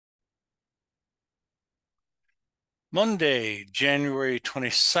Monday, January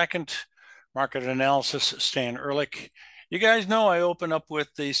 22nd, market analysis, Stan Ehrlich. You guys know I open up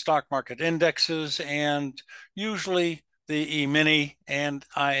with the stock market indexes and usually the E-mini, and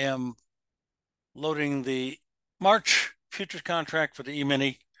I am loading the March futures contract for the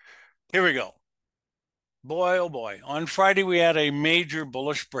E-mini. Here we go. Boy, oh boy. On Friday, we had a major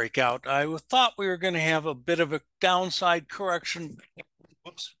bullish breakout. I thought we were going to have a bit of a downside correction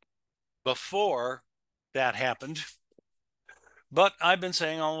before that happened. But I've been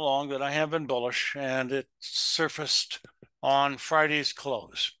saying all along that I have been bullish, and it surfaced on Friday's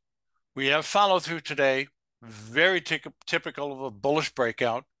close. We have follow through today, very typical of a bullish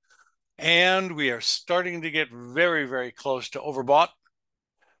breakout, and we are starting to get very, very close to overbought.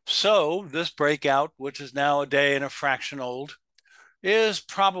 So this breakout, which is now a day and a fraction old, is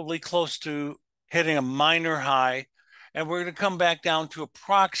probably close to hitting a minor high, and we're going to come back down to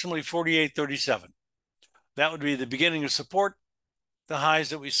approximately 48.37. That would be the beginning of support, the highs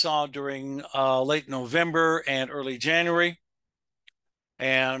that we saw during late November and early January.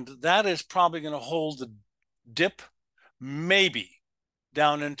 And that is probably going to hold the dip, maybe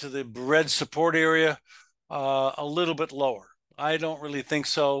down into the red support area, a little bit lower. I don't really think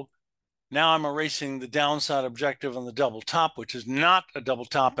so. Now I'm erasing the downside objective on the double top, which is not a double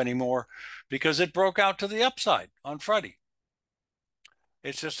top anymore because it broke out to the upside on Friday.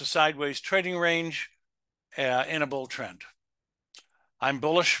 It's just a sideways trading range in a bull trend. I'm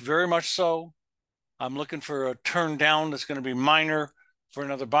bullish, very much so. I'm looking for a turn down that's going to be minor for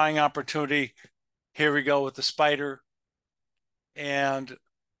another buying opportunity. Here we go with the spider. And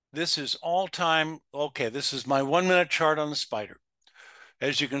this is all time. Okay, this is my 1 minute chart on the spider.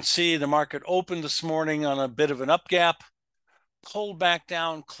 As you can see, the market opened this morning on a bit of an up gap, pulled back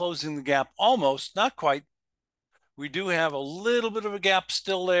down, closing the gap almost, not quite. We do have a little bit of a gap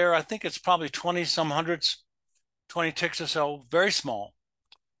still there. I think it's probably 20 some hundredths, 20 ticks or so, very small.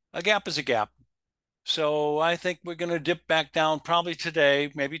 A gap is a gap. So I think we're going to dip back down probably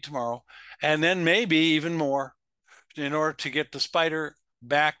today, maybe tomorrow, and then maybe even more in order to get the spider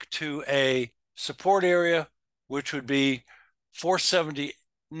back to a support area, which would be 470,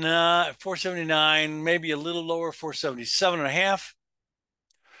 479, maybe a little lower, 477.5.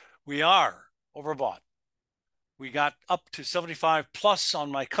 We are overbought. We got up to 75 plus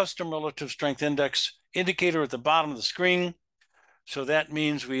on my custom relative strength index indicator at the bottom of the screen. So that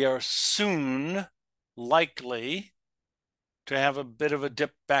means we are soon likely to have a bit of a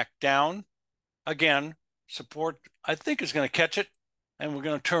dip back down. Again, support, I think, is going to catch it, and we're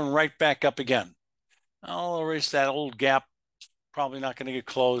going to turn right back up again. I'll erase that old gap. Probably not going to get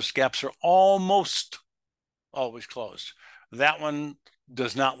closed. Gaps are almost always closed. That one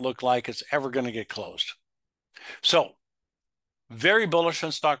does not look like it's ever going to get closed. So very bullish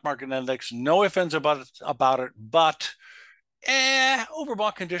on stock market index. No ifs, ands about it, but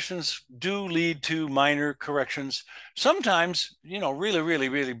overbought conditions do lead to minor corrections. Sometimes, really, really,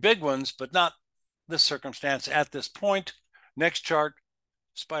 really big ones, but not this circumstance at this point. Next chart,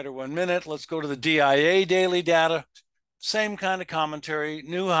 spider 1 minute. Let's go to the DIA daily data. Same kind of commentary.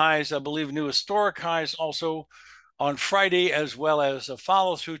 New highs, I believe new historic highs also on Friday, as well as a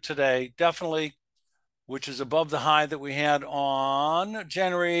follow through today, definitely, which is above the high that we had on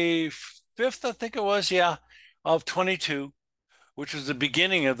January 5th, I think it was, of 22, which was the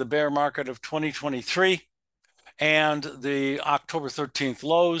beginning of the bear market of 2023, and the October 13th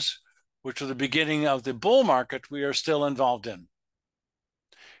lows, which are the beginning of the bull market we are still involved in.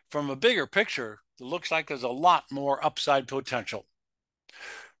 From a bigger picture, it looks like there's a lot more upside potential.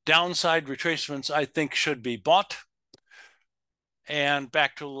 Downside retracements, I think, should be bought, and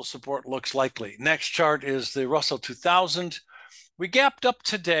back to a little support looks likely. Next chart is the Russell 2000. We gapped up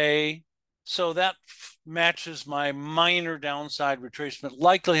today, so that matches my minor downside retracement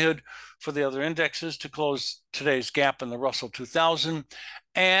likelihood for the other indexes to close today's gap in the Russell 2000,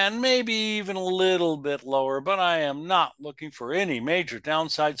 and maybe even a little bit lower, but I am not looking for any major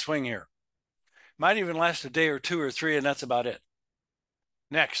downside swing here. Might even last a day or two or three, and that's about it.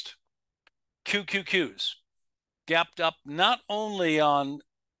 Next, QQQs. Gapped up not only on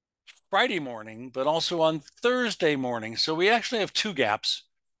Friday morning, but also on Thursday morning. So we actually have two gaps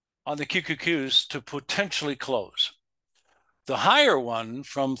on the QQQs to potentially close. The higher one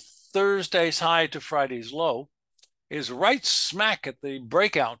from Thursday's high to Friday's low is right smack at the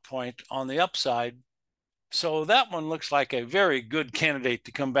breakout point on the upside. So that one looks like a very good candidate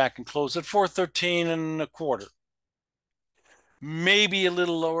to come back and close at 413.25. Maybe a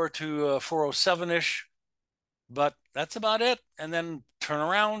little lower to 407-ish, but that's about it. And then turn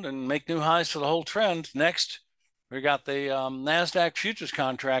around and make new highs for the whole trend. Next, we got the NASDAQ futures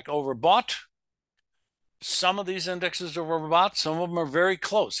contract overbought. Some of these indexes are overbought. Some of them are very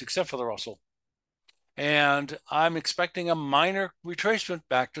close, except for the Russell. And I'm expecting a minor retracement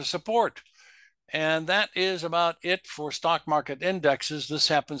back to support. And that is about it for stock market indexes. This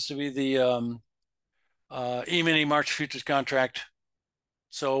happens to be the E-mini March futures contract.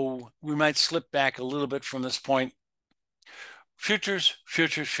 So we might slip back a little bit from this point. Futures,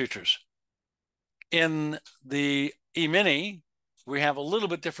 futures, futures. In the E-mini, we have a little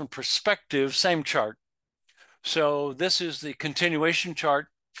bit different perspective, same chart. So this is the continuation chart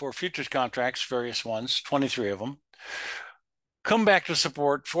for futures contracts, various ones, 23 of them. Come back to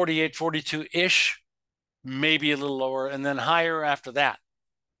support 48, 42-ish, maybe a little lower, and then higher after that.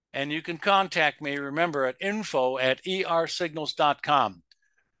 And you can contact me, remember, at info@ersignals.com.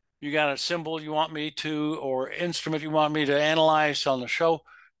 You got a symbol you want me to, or instrument you want me to analyze on the show,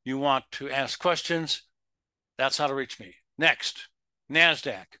 you want to ask questions, that's how to reach me. Next,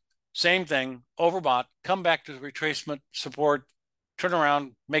 NASDAQ. Same thing, overbought, come back to retracement, support, turn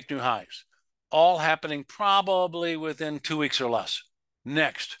around, make new highs. All happening probably within 2 weeks or less.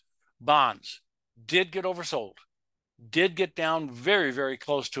 Next, bonds. Did get oversold. Did get down very, very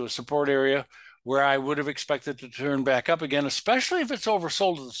close to a support area where I would have expected to turn back up again, especially if it's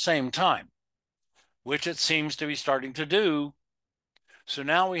oversold at the same time, which it seems to be starting to do. So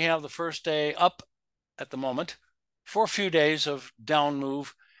now we have the first day up at the moment for a few days of down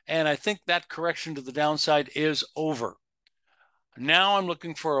move, and I think that correction to the downside is over. Now I'm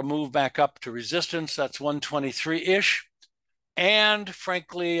looking for a move back up to resistance. That's 123-ish, and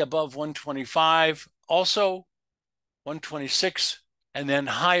frankly above 125, also 126, and then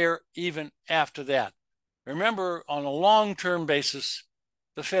higher even after that. Remember, on a long-term basis,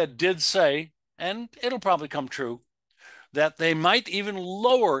 the Fed did say, and it'll probably come true, that they might even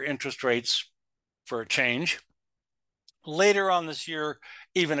lower interest rates for a change later on this year,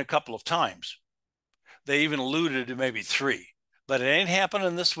 even a couple of times. They even alluded to maybe 3, but it ain't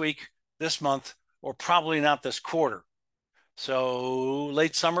happening this week, this month, or probably not this quarter. So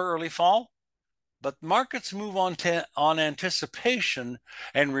late summer, early fall. But markets move on anticipation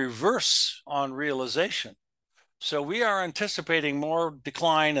and reverse on realization. So we are anticipating more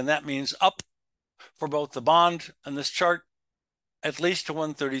decline, and that means up for both the bond and this chart, at least to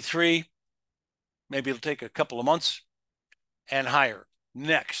 133. Maybe it'll take a couple of months, and higher.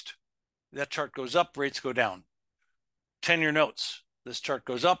 Next, that chart goes up, rates go down. 10-year notes, this chart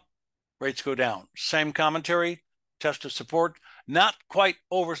goes up, rates go down. Same commentary, test of support, not quite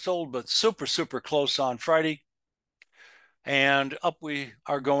oversold, but super, super close on Friday. And up we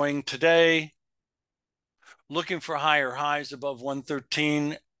are going today, looking for higher highs above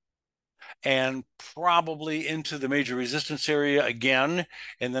 113 and probably into the major resistance area again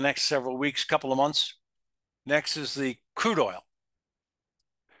in the next several weeks, couple of months. Next is the crude oil.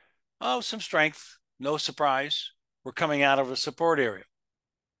 Oh, some strength, no surprise. We're coming out of a support area.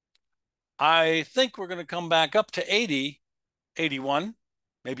 I think we're going to come back up to 80, 81,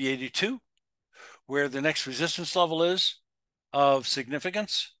 maybe 82, where the next resistance level is of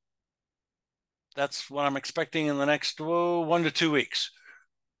significance. That's what I'm expecting in the next 1 to 2 weeks.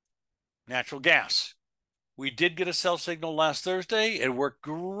 Natural gas. We did get a sell signal last Thursday. It worked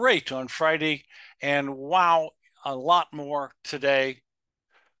great on Friday, and wow, a lot more today.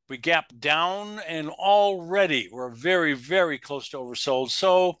 We gapped down, and already we're very, very close to oversold.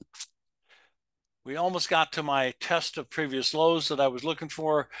 So we almost got to my test of previous lows that I was looking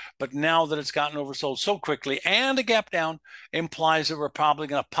for, but now that it's gotten oversold so quickly and a gap down implies that we're probably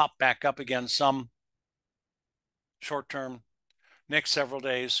going to pop back up again some short term, next several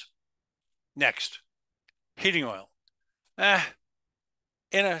days. Next, heating oil. In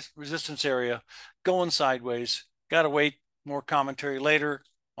a resistance area, going sideways. Got to wait, more commentary later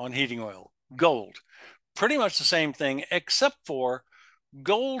on heating oil. Gold, pretty much the same thing, except for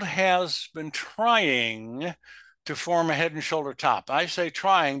gold has been trying to form a head and shoulder top. I say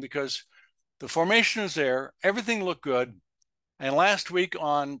trying because the formation is there. Everything looked good. And last week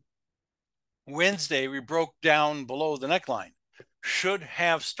on Wednesday, we broke down below the neckline. Should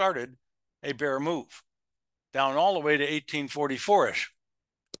have started a bear move down all the way to 1844-ish.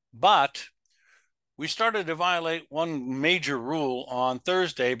 But we started to violate one major rule on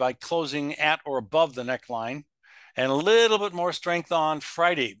Thursday by closing at or above the neckline, and a little bit more strength on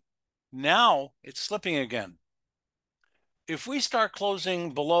Friday. Now it's slipping again. If we start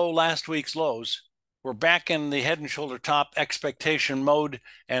closing below last week's lows, we're back in the head and shoulder top expectation mode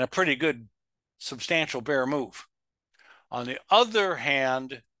and a pretty good substantial bear move. On the other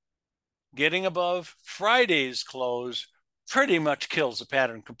hand, getting above Friday's close pretty much kills the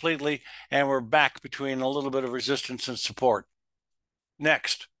pattern completely, and we're back between a little bit of resistance and support.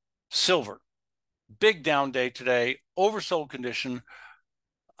 Next, silver. Big down day today, oversold condition,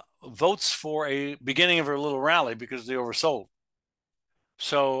 votes for a beginning of a little rally because they oversold.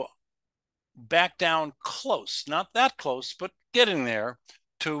 So back down close, not that close, but getting there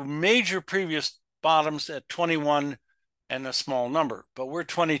to major previous bottoms at 21 and a small number, but we're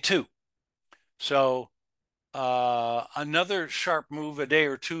 22. So another sharp move, a day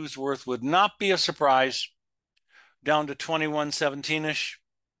or two's worth, would not be a surprise, down to 21.17-ish,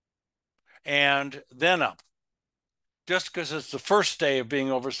 and then up. Just because it's the first day of being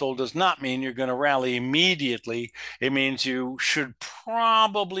oversold does not mean you're going to rally immediately. It means you should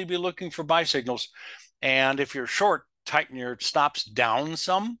probably be looking for buy signals. And if you're short, tighten your stops down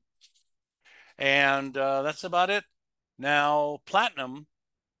some. And that's about it. Now, platinum,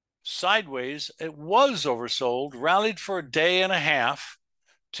 sideways, it was oversold, rallied for a day and a half.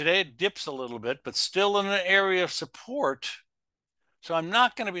 Today it dips a little bit, but still in an area of support. So I'm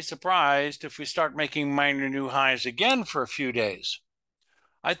not going to be surprised if we start making minor new highs again for a few days.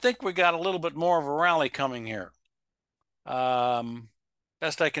 I think we got a little bit more of a rally coming here.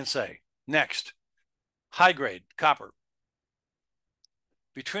 Best I can say. Next, high grade copper.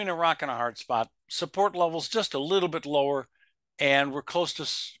 Between a rock and a hard spot, support levels just a little bit lower, and we're close to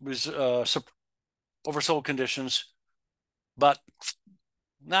oversold conditions, but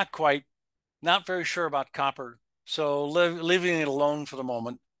not quite. Not very sure about copper, so leaving it alone for the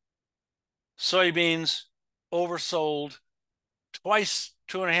moment. Soybeans, oversold twice,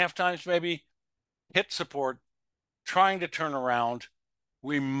 2.5 times maybe, hit support, trying to turn around.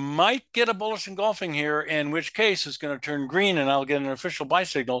 We might get a bullish engulfing here, in which case it's going to turn green and I'll get an official buy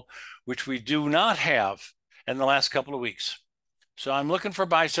signal, which we do not have in the last couple of weeks. So I'm looking for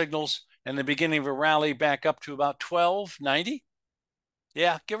buy signals and the beginning of a rally back up to about 12.90.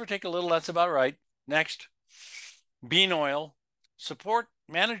 Yeah, give or take a little, that's about right. Next, bean oil, support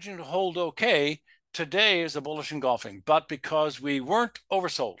managing to hold okay. Today is a bullish engulfing, but because we weren't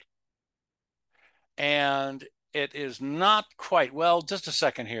oversold, and it is not quite, well, just a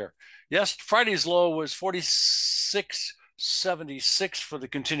second here. Yes, Friday's low was 46.76 for the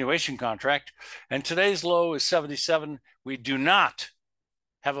continuation contract, and today's low is 77. We do not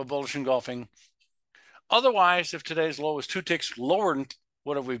have a bullish engulfing. Otherwise, if today's low is 2 ticks lower than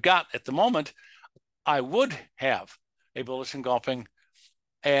what we've got at the moment, I would have a bullish engulfing,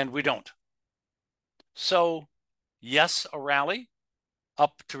 and we don't. So, yes, a rally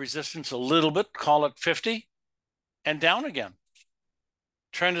up to resistance a little bit, call it 50, and down again.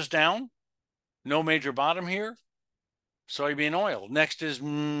 Trend is down, no major bottom here. Soybean oil. Next is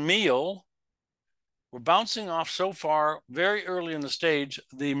meal. We're bouncing off so far, very early in the stage,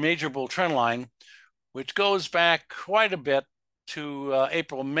 the major bull trend line, which goes back quite a bit to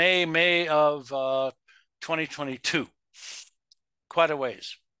April, May of 2022. Quite a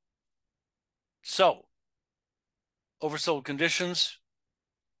ways. So, oversold conditions,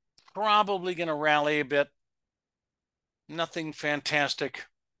 probably going to rally a bit. Nothing fantastic.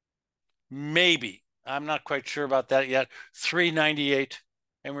 Maybe. I'm not quite sure about that yet. 398,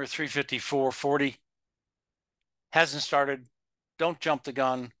 and we're 354.40. Hasn't started. Don't jump the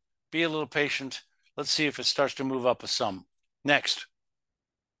gun. Be a little patient. Let's see if it starts to move up a sum. Next,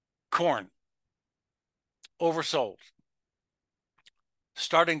 corn. Oversold.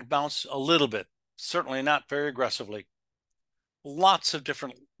 Starting to bounce a little bit. Certainly not very aggressively. Lots of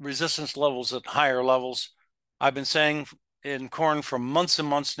different resistance levels at higher levels. I've been saying in corn for months and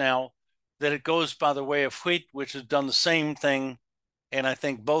months now that it goes by the way of wheat, which has done the same thing. And I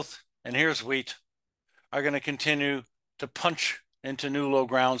think both, and here's wheat, are going to continue to punch into new low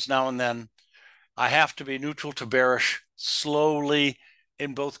grounds now and then. I have to be neutral to bearish slowly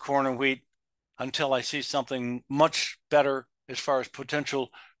in both corn and wheat until I see something much better as far as potential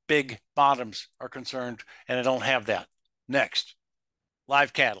big bottoms are concerned, and I don't have that. Next,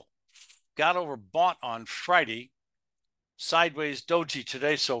 live cattle. Got overbought on Friday. Sideways doji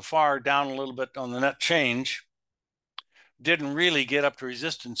today so far, down a little bit on the net change. Didn't really get up to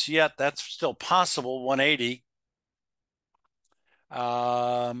resistance yet. That's still possible, 180.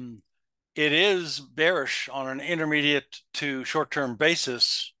 It is bearish on an intermediate to short-term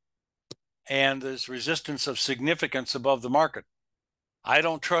basis, and there's resistance of significance above the market. I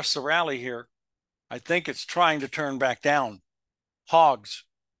don't trust the rally here. I think it's trying to turn back down. Hogs,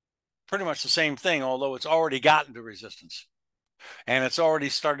 pretty much the same thing, although it's already gotten to resistance. And it's already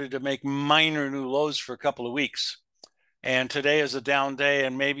started to make minor new lows for a couple of weeks. And today is a down day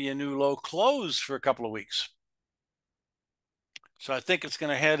and maybe a new low close for a couple of weeks. So I think it's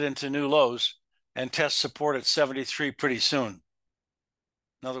going to head into new lows and test support at 73 pretty soon.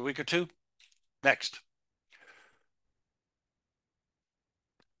 Another week or two. Next.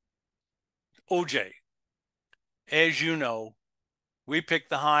 OJ, as you know, we picked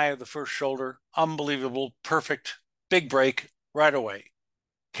the high of the first shoulder. Unbelievable, perfect, big break right away.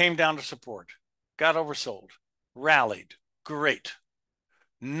 Came down to support, got oversold, rallied, great.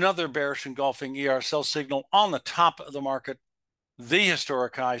 Another bearish engulfing ER sell signal on the top of the market, the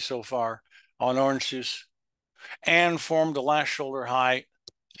historic high so far on orange juice, and formed a last shoulder high,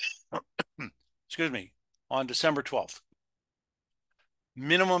 excuse me, on December 12th.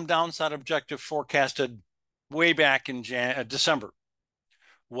 Minimum downside objective forecasted way back in December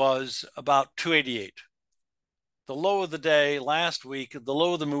was about 288. The low of the day last week, the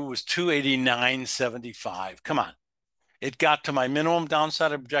low of the move was 289.75. Come on. It got to my minimum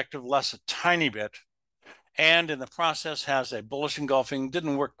downside objective less a tiny bit, and in the process has a bullish engulfing.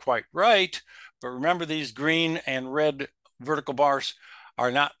 Didn't work quite right, but remember, these green and red vertical bars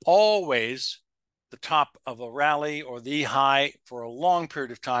are not always the top of a rally or the high for a long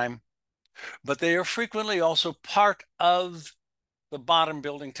period of time, but they are frequently also part of the bottom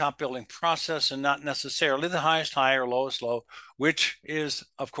building, top building process, and not necessarily the highest high or lowest low, which is,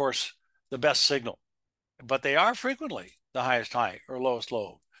 of course, the best signal. But they are frequently the highest high or lowest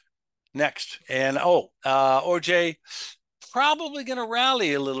low. Next, and OJ, probably going to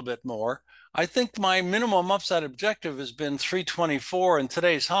rally a little bit more. I think my minimum upside objective has been 324, and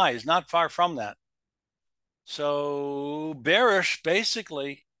today's high is not far from that. So bearish,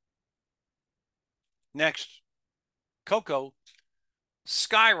 basically. Next, cocoa,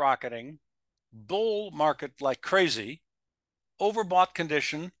 skyrocketing, bull market like crazy, overbought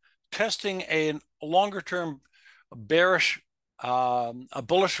condition, testing a longer-term bearish, a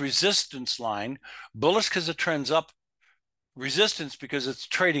bullish resistance line. Bullish because it trends up, resistance because it's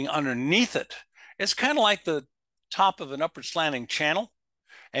trading underneath it. It's kind of like the top of an upward slanting channel,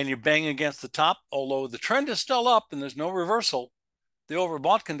 and you bang against the top. Although the trend is still up and there's no reversal, the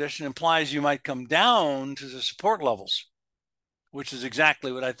overbought condition implies you might come down to the support levels, which is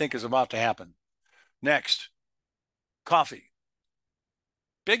exactly what I think is about to happen. Next, coffee.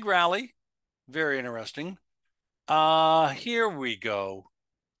 Big rally, very interesting. Here we go.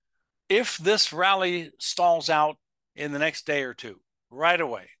 If this rally stalls out in the next day or two, right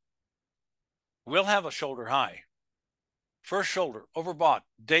away, we'll have a shoulder high. First shoulder, overbought,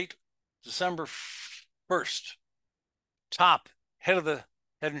 date December 1st. Top, head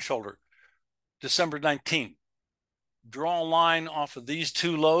and shoulder, December 19th. Draw a line off of these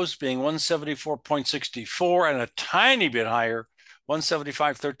two lows being 174.64 and a tiny bit higher,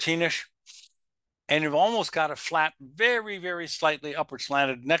 175.13-ish. And you've almost got a flat, very, very slightly upward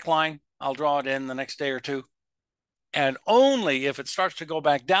slanted neckline. I'll draw it in the next day or two. And only if it starts to go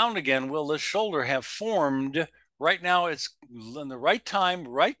back down again will this shoulder have formed. Right now, it's in the right time,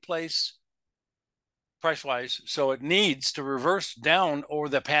 right place, price-wise. So it needs to reverse down or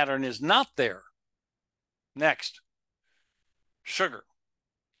the pattern is not there. Next, sugar.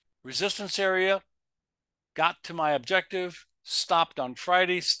 Resistance area, got to my objective, stopped on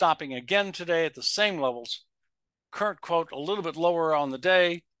Friday, stopping again today at the same levels. Current quote a little bit lower on the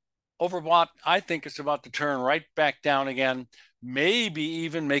day. Overbought, I think it's about to turn right back down again, maybe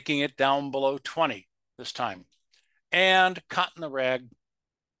even making it down below 20 this time. And cotton the rag,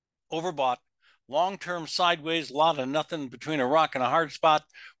 overbought, long-term sideways, a lot of nothing between a rock and a hard spot.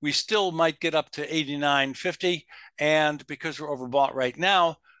 We still might get up to 89.50, and because we're overbought right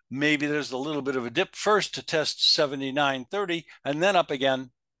now, maybe there's a little bit of a dip first to test 79.30 and then up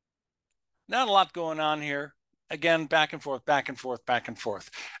again. Not a lot going on here. Again, back and forth, back and forth, back and forth.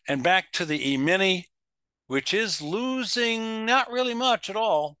 And back to the E-mini, which is losing not really much at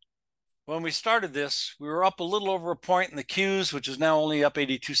all. When we started this, we were up a little over a point in the Qs, which is now only up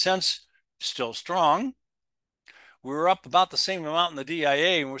 82 cents, still strong. We were up about the same amount in the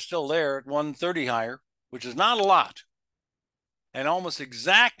DIA, and we're still there at 130 higher, which is not a lot. And almost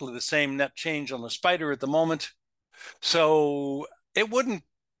exactly the same net change on the spider at the moment. So it wouldn't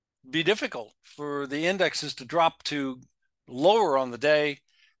be difficult for the indexes to drop to lower on the day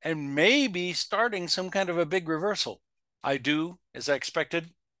and maybe starting some kind of a big reversal. I do, as I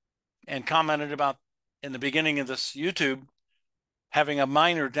expected and commented about in the beginning of this YouTube, having a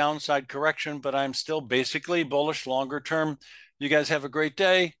minor downside correction, but I'm still basically bullish longer term. You guys have a great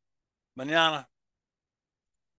day. Mañana.